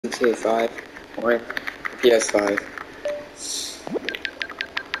GTA 5 or PS5.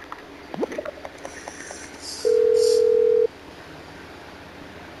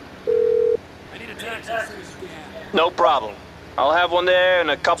 I need a taxi as soon as you can. No problem. I'll have one there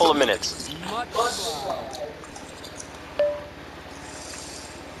in a couple of minutes. Much obliged.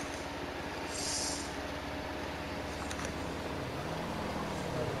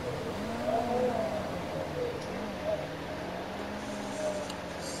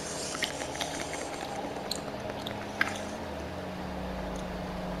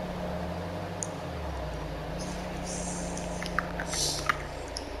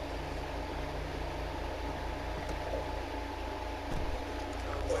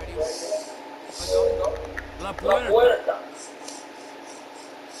 La puerta.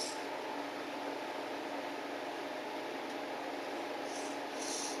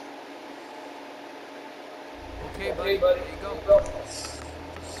 Okay, buddy. There you go.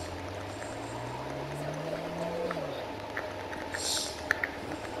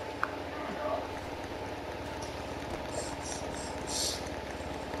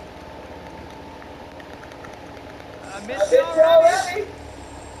 I missed you already.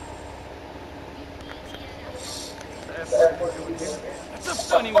 That's a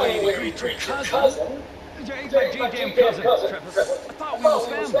funny way to greet your cousin. He's my G-damn cousin, Trevor. I thought we was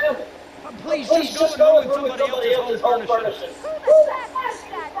family. Please just go and ruin somebody else's home furnishings.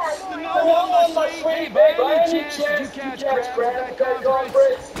 The no one, my sweet. Hey, by any chance, did you catch crabs at that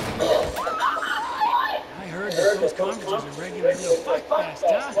conference? I heard that those conferences are regularly a fight fest,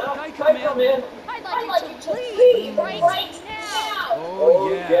 huh? Can I come in? I'd like you to leave right now. Oh,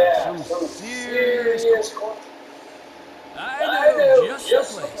 yeah, some serious... I know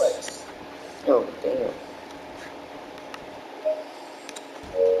just the place. Oh, damn.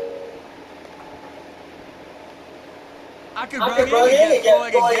 I could run in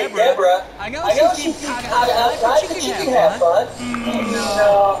against Floyd and Deborah. I know she keeps kind of outside, but she can have fun.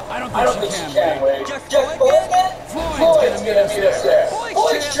 No, I don't think she can, Wade. Just Floyd again? Floyd's gonna meet us there.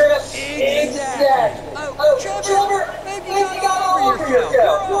 Floyd's trip? Exactly. Oh, Trevor, maybe you got over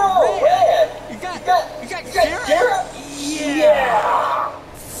yourself. You're all red. You got Garrett? Yeah.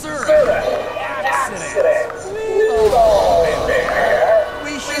 Sir, accident. We've all been there.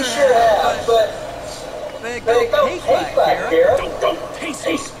 We sure have, but... They go taste like Garrett. Don't taste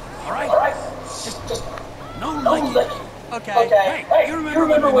it. All right? Just no licking. Okay. Hey, you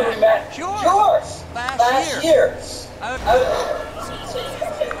remember when we met? Sure. Last year. I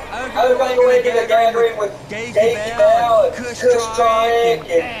was going away to the gathering with Davey Bell and Kush Strike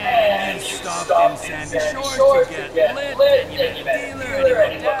and stuff in Sandy Shores to get lit, and you met a dealer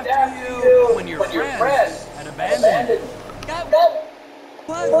and he went after you when your friends had abandoned you. That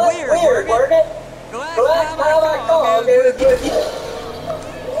was weird, wasn't it? The last time I called, it was with you.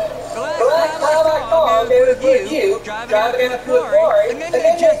 The last time I called, it was with you, driving in a quarry, and then you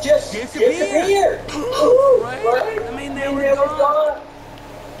just disappeared. Right? I mean, they were gone.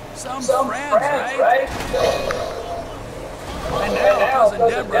 Some friends, right? And now, cousin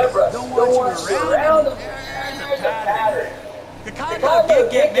Deborah don't want you around. There's a pattern. The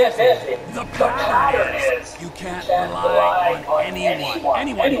conduct get messy. The pattern is you can't rely on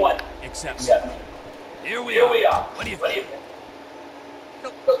anyone except me. Here we are. What do you think?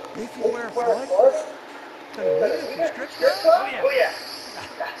 If you wear a flood? Can you read it from strip club? Oh, yeah.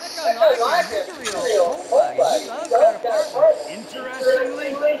 That guy like him. He's a real homebody. He loves that apartment. Interestingly,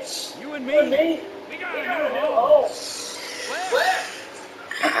 you and me, we got a new home. Where?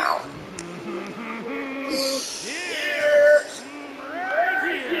 Ow. Here.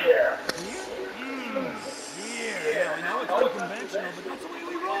 Right here. Here. I know it's unconventional, but that's the way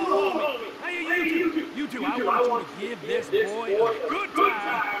we roll, homie. You two, I want you to give this boy a good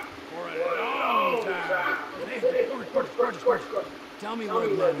time for a long time. Hey, Gorgeous. Tell me where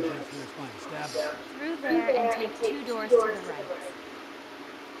the line is for this fine stab. Through there and take 2 doors to the right.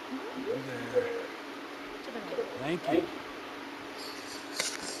 Through there. To the right. Thank you.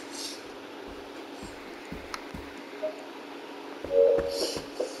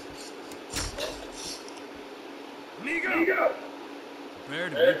 Amigo! Prepare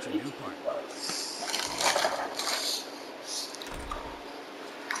to meet your new partner.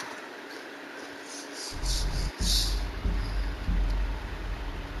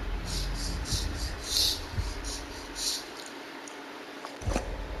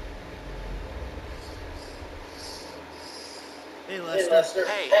 Hey, Lester.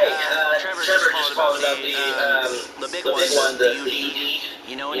 Hey, Trevor just called about the big one, the UD.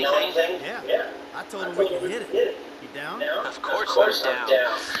 You know anything? Yeah. I told him we could hit it. You down? Of course I'm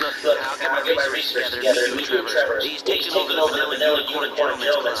down. Look, I'll get my research together and meet you, Trevor. He's taking over the Vanilla Unicorn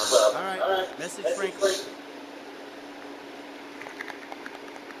Gentlemen's Club. All right. Message Franklin.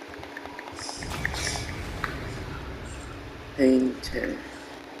 Painter.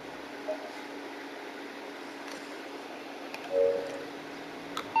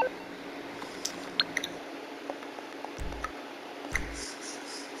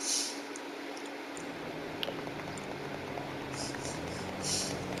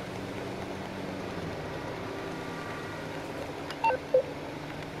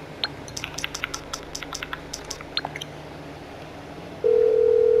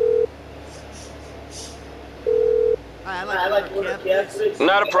 Hi, I'd like to order a cab, please.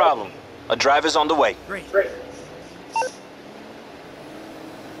 Not a problem. A driver's on the way. Great.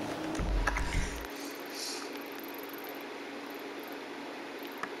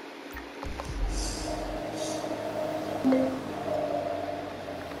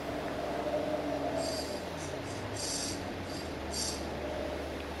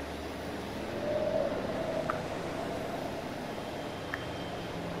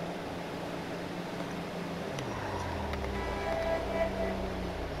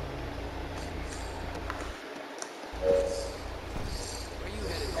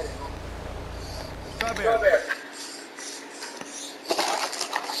 Strawberry.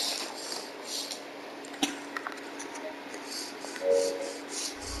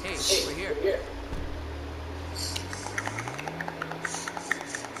 Hey, we're here.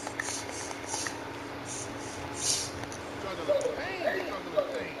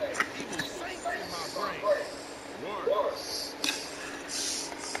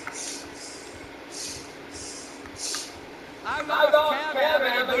 I lost cab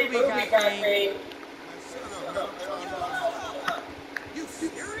at a movie cafe. You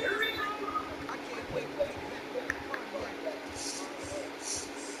serious? I can't wait to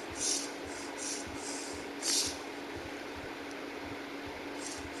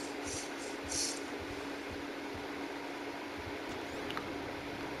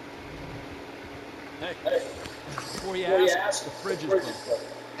Hey, before you ask, the fridge is broken.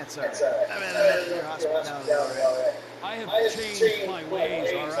 That's all right. I'm at your hospitality already. I have changed my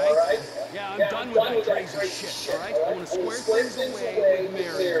ways, all right? Yeah, I'm done with that crazy shit, all right? I want to square things away with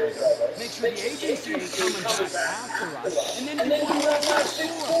Mary. Make sure the agency ain't coming back after us. And then you want to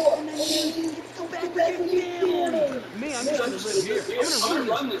store. And then you go back to getting down. Me, I'm just going to live here. I'm going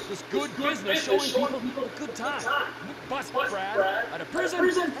to run this good business showing people a good time. Bust Brad out of prison,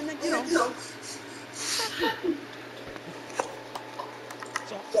 and then, you know.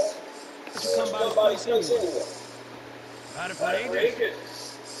 So you come by the place anyway. Had it for ages.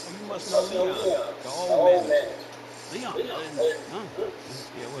 Well, you must know Leon, the old man. Leon? Huh?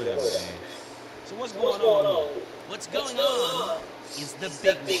 Yeah, whatever, man. So what's going on? What's going on is the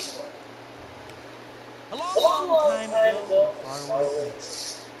big one. A long time ago, in a faraway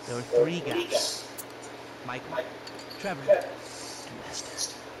place, there were three guys. Michael, Trevor, and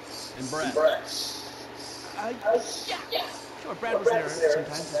Lester. And Brad. Yeah. Sure, Brad was there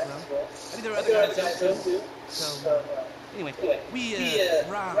sometimes as well. I think there were other guys there too. So, anyway, we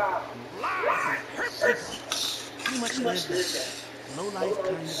robbed, lied, hurt people. Pretty much lived a low-life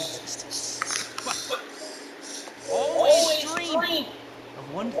kind of existence. But always dreamed of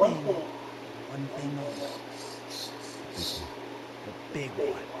one thing only. The big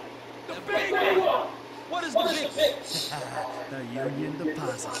one. The big one! What is the big The Union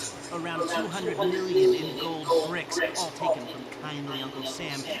Depository. Around 200 million in gold bricks, all taken from kindly Uncle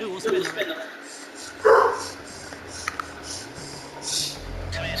Sam, who will spend the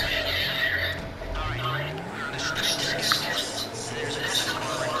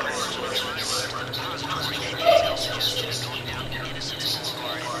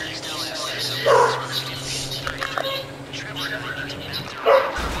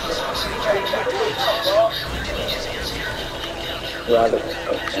Rather.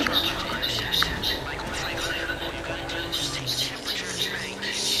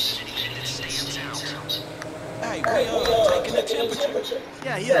 Hey, we taking the temperature.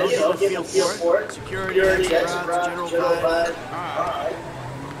 Yeah, get a feel for it. Security, exit routes, general vibe. All right.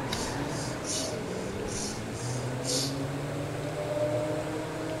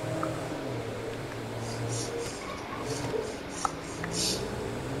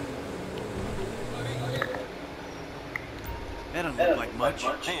 That don't look like much.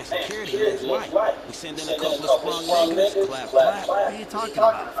 Man, security is right. We send in a couple of sprung niggas, clap, clap. What are you talking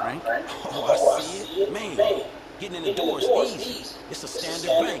about, Frank? Oh, I see it. Man, getting in the door is easy. It's a standard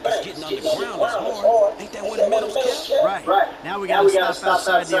bank. It's getting underground is hard. Ain't that where the metal's kept? Right. Now we gotta stop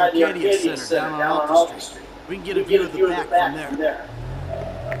outside the Arcadia Center down on Alta Street. We can get a view of the back from there.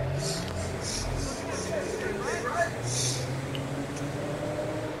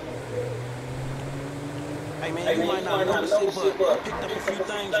 Hey man, you might not notice it, but I picked up a few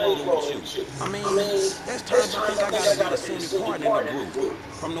things rolling with you. I mean, there's times I think I gotta be the center part in the group.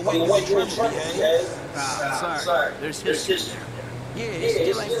 From the way you and Trevor behave. Sorry. There's history there. Yeah,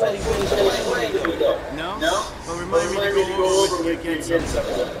 it still ain't fully finished though. No? But remind me to go over with you again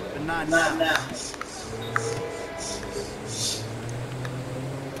sometime. But not now.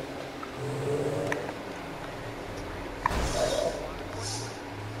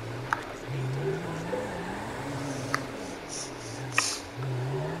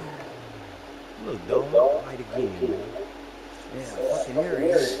 Look, dog, fight again, man. Yeah, fucking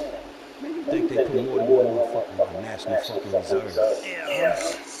area. Man, you think they put more than one motherfucker on the National fucking Reserve? Yeah.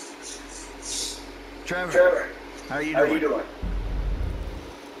 Trevor, how are you doing?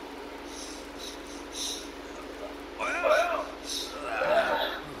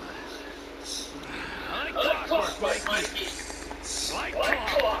 Like clockwork, Mikey. Like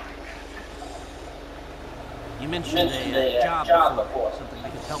clockwork. You mentioned a job before. Something I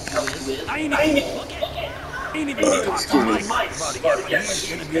could help you with. I ain't even talked to my Mike about it yet. He's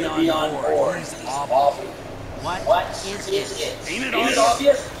gonna be on board. He's awful. What is it? Ain't it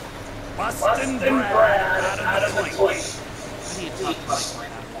obvious? Bustin' Brad out of the plane. How do you talk to Mike like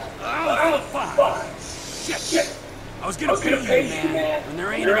Oh, that? fuck. Shit. I was gonna pay you, man. When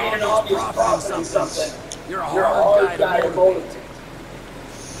there ain't an obvious profit in something, you're a hard guy to motivate.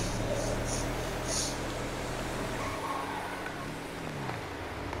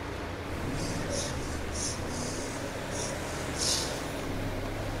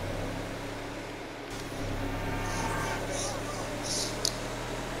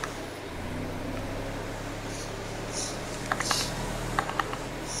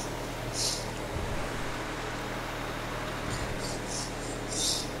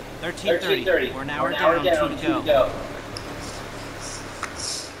 $13.30. We're an hour down, 2 to go.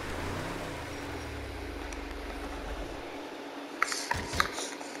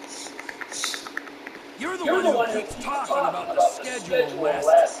 You're the one who keeps talking about the schedule,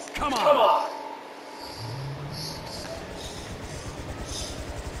 Wes. Come on.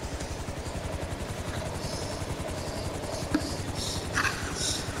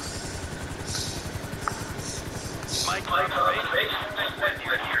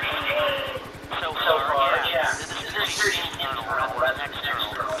 So far, yeah. The security internal, rather than external.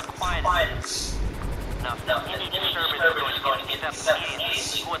 Quiet. Enough. Any disturbance is going to get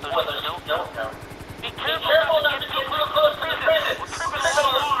immediately. What those don't know. Be careful not to get real close to the prison. We're tripping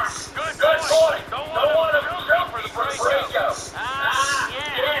alarm. Good boy. Don't want to jump for the breakout.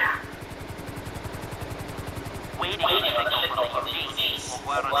 Yeah. Waiting on the signal from the ED.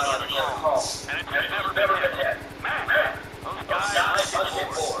 We'll go out on the other call. And it's never been hit. Man, those guys must get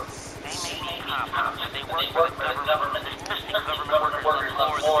bored. They may be cops. They work for the government. There's missing government workers on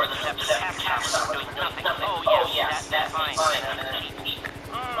the floor that have tax hours doing nothing. Oh, yeah, that's fine.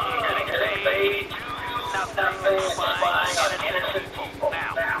 Getting paid nothing spying on innocent people.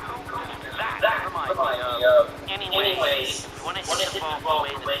 Now, that reminds me of... Anyway, when it hit the ball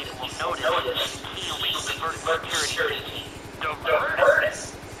the way that we noticed, he'll be diverted security. Divert it?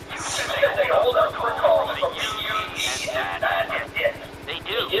 You said they hold up for calls from the UUE, and that's it. They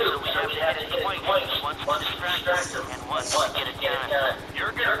do, so we have to hit it twice. Once to distract them, and once to get it done.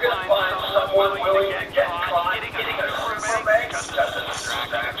 You're gonna find someone willing to get caught getting a super bank just as a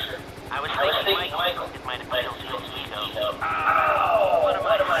distraction. I was thinking, Michael, it might have been his ego. Oh, what am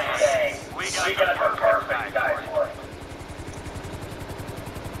I saying? We got the perfect guy for it.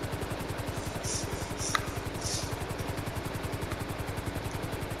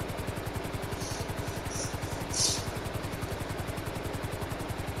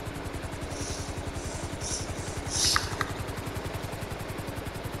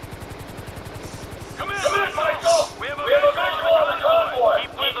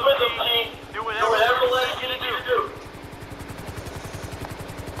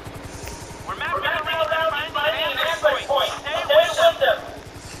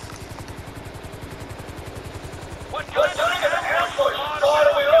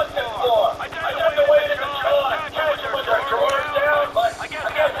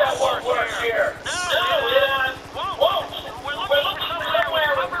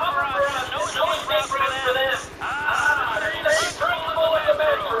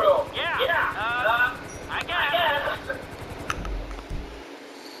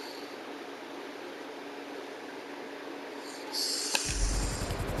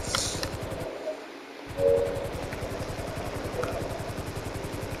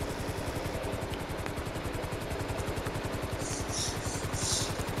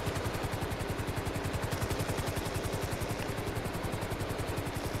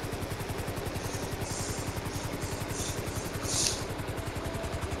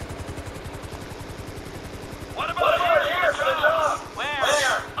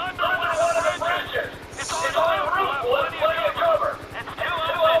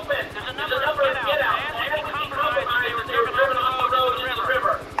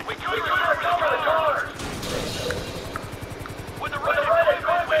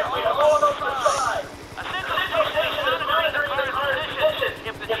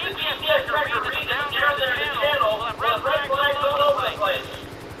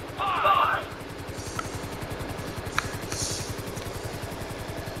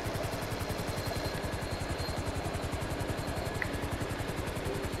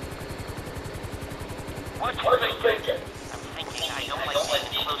 What you thinking? I'm thinking I don't like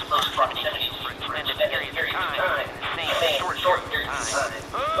being in close proximity for extended periods of time in the same short period of time.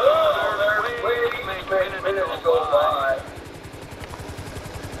 There's ways to make minutes go by.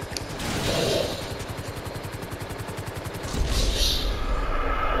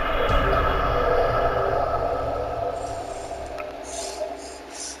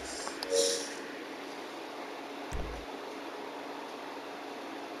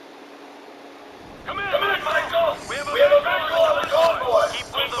 Come in, Michael! We have a visual on the convoy! Keep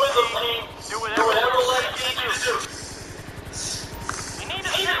with them, team. Do whatever Lex needs you to do. We need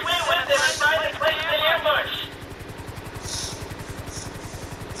to see the wind and try to place the ambush.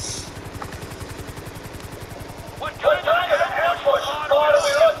 What kind of ambush spot are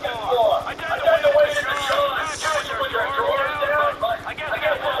we looking for? I tried to wait in the sun. Put your drawers down. I guess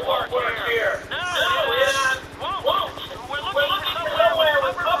that won't work here. No, it won't. We're looking for somewhere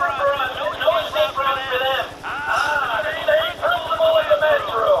with cover for us. No escape route for them. Stay comfortable in the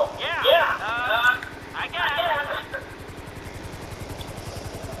men's room. Yeah. I guess.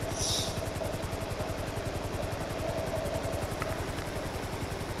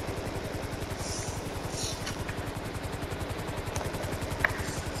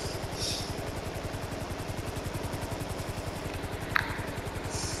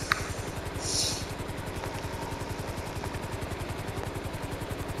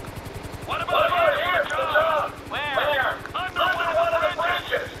 What about here, Tom? Where? Under one of the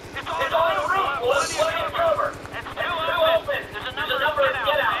bridges. It's on the roof. We'll have plenty of cover. It's too open. There's a number of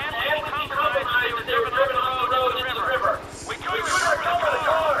get-outs, and we can compromise that they were driven off the road into the river. We could recover the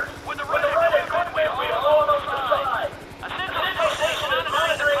cars. With the right equipment, we haul them to the side. A central station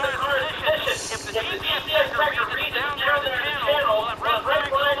monitoring the car's position. If the GPS tracker reads down the channel, we'll have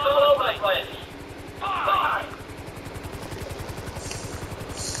red flags all over the place. Bye.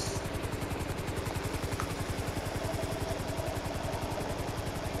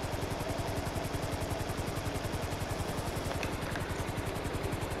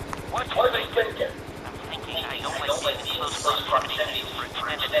 What you thinking? I'm thinking I don't like being in close proximity for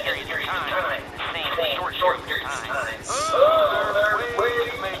extended periods of time in the same short period of time. There's ways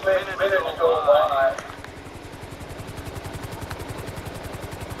to make minutes go by.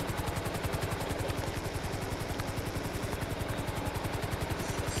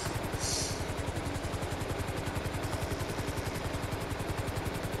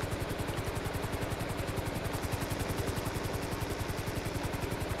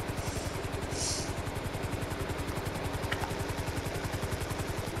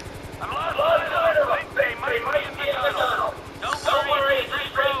 They might be in the tunnel. Don't worry, it's a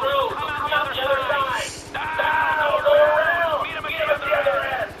straight road. Come out the other side. Go around. Meet them at the other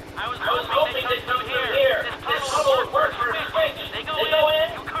end. I was hoping they'd come through here. This tunnel works for a switch. They go in,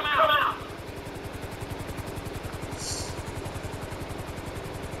 you come out.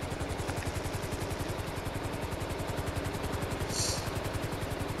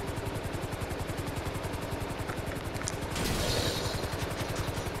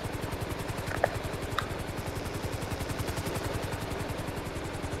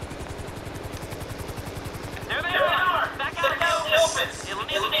 There they are. Back out in the open.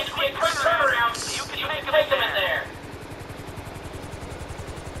 It'll need to be a quick turnaround so you can take them in there.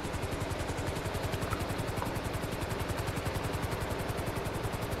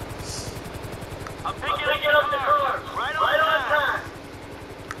 I'm picking up the cars. Right on time.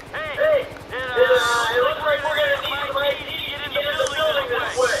 Hey, it looks like we're going to need some ID to get into the building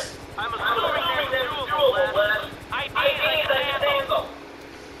this way. I'm assuming that's doable, Les. ID is a handle.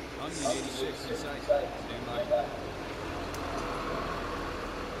 I'm the 86 inside. Stand by.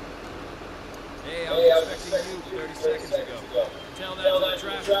 Hey, I was expecting you 30 seconds ago. Tell that to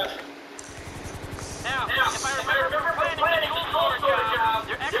the traffic. Now, if I remember from planning the tool store job,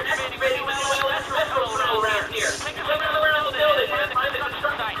 they're excavating a new electrical tunnel around here. Take a look around the building and find the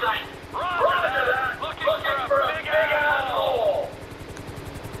construction site. Roger that. Looking for a big asshole.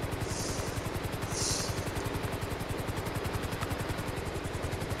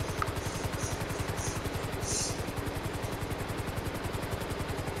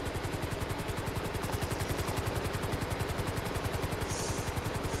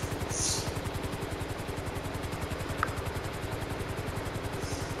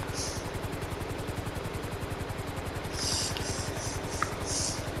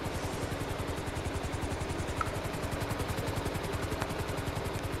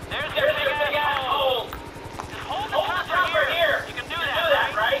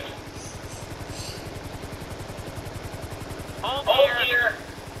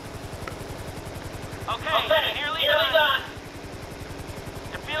 Okay, nearly done.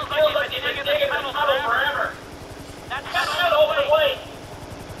 It feels like you've been digging this tunnel forever.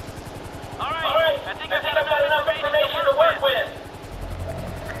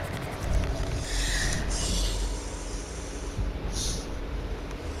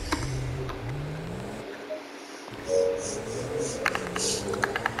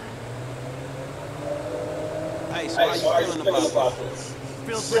 Hey, so how you feeling about this?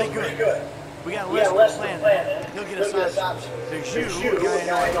 Feels pretty good. We got less than a plan. He'll get us options. There's you, a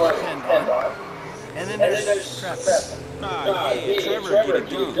guy I know I can depend on. And then there's Trevor. Nah, yeah, Trevor get it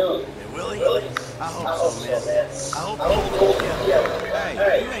done. Hey, Willie? I hope so, man. I hope they hold together.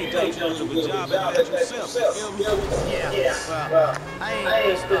 Hey, you ain't done too much of a job at that yourself, you feel me? Yeah, well, I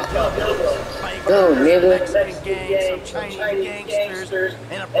ain't stuff up. Fighting Go, nigga. Mexican gangs, some Chinese gangsters,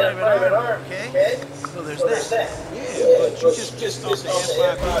 and a private army, okay? So there's that. Yeah, but you just pissed off the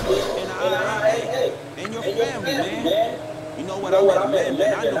FIB and the IAA and your family, man. You know what, I'm a man,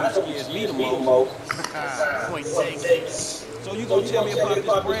 I know what scares me the most. Point taken. So you gonna tell me about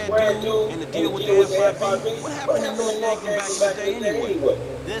this Brad dude and the deal with the FIB? What happened in North Lakeland back in the day anyway?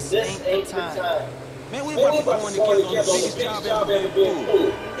 This ain't the time. Man, we about to go in together on the biggest job ever been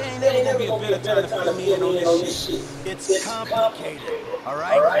pulled. There ain't never gonna be a better time to fill me in on this shit. It's complicated, all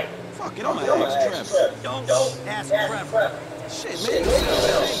right? Fuck it, I'm gonna ask Trevor. Don't ask Trevor. Shit, man, you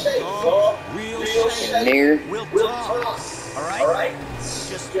sound dog. Real shit. Nigger. We'll talk, all right?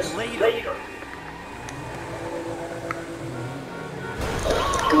 Just later.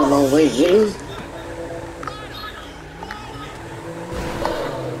 Come on, wait, Willie.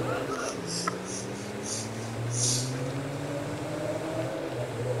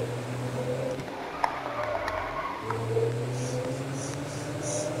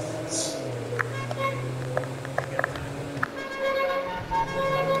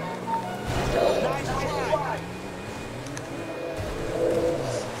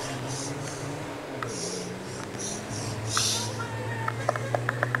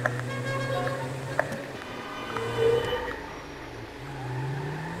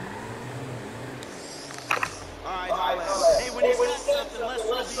 Hey, when he's got something, let's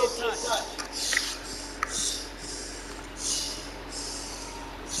be in touch.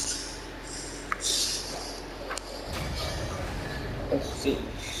 Let's see.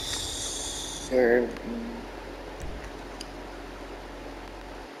 Sir.